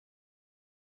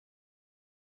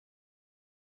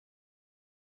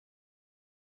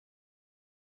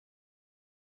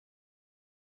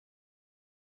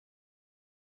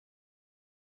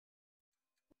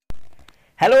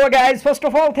Hello guys, first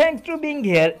of all thanks for being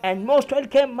here and most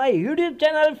welcome my YouTube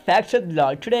channel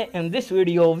FactsWithBilal. Today in this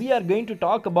video we are going to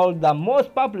talk about the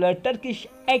most popular Turkish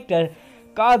actor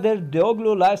Kadir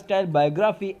Dogulu lifestyle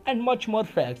biography and much more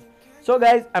facts. So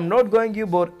guys, I'm not going to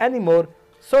bore anymore,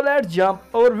 so let's jump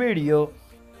our video.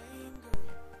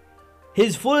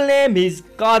 His full name is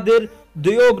Kadir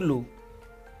Dogulu.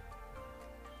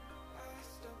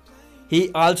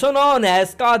 He also known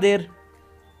as Kadir.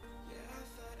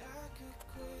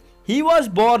 He was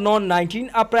born on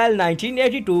 19 April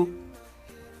 1982.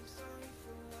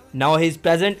 Now his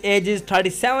present age is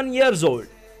 37 years old.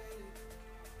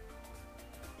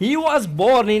 He was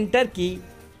born in Turkey.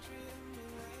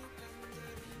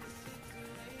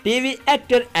 TV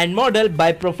actor and model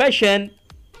by profession.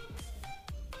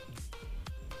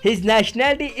 His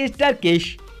nationality is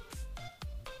Turkish.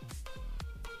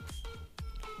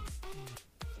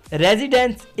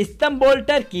 Residence Istanbul,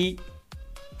 Turkey.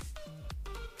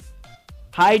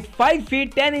 Height 5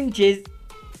 feet 10 inches.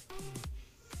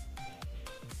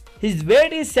 His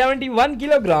weight is 71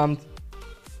 kilograms.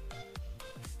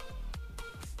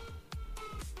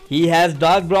 He has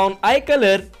dark brown eye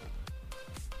color.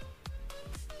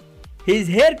 His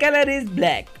hair color is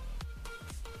black.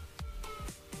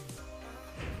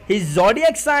 His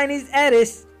zodiac sign is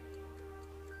Aries.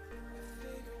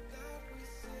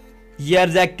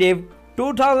 Years active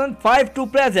 2005 to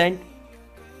present.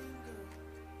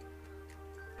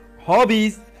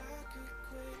 Hobbies: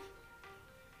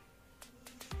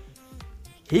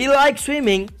 he likes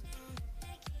swimming,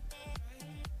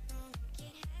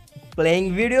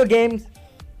 playing video games,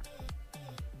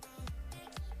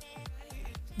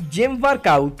 gym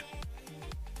workout.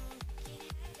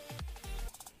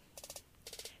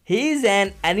 He is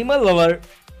an animal lover.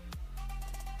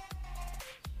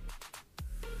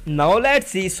 Now let's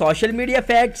see social media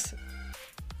facts.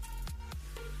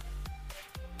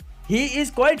 He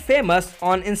is quite famous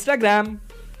on Instagram.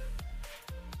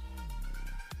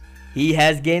 He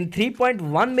has gained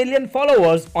 3.1 million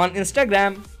followers on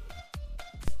Instagram.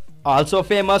 Also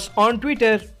famous on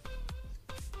Twitter.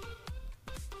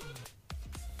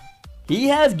 He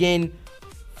has gained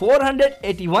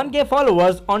 481k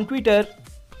followers on Twitter.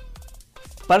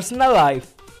 Personal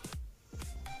life.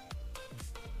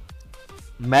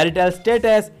 Marital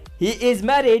status: he is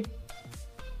married.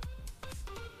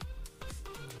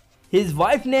 His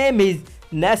wife name is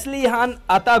Neslihan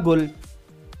Atagul.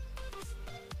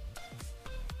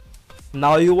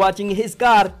 Now you watching his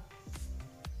car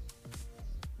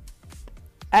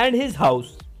and his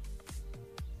house.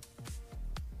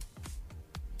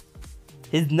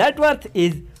 His net worth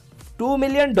is $2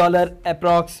 million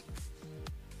approx.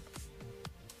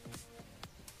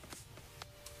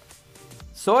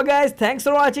 So guys, thanks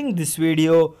for watching this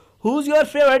video. Who's your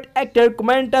favorite actor?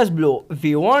 Comment us below. If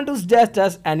you want to suggest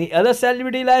us any other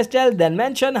celebrity lifestyle, then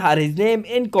mention his name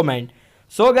in comment.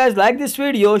 So guys, like this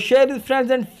video, share with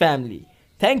friends and family.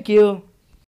 Thank you.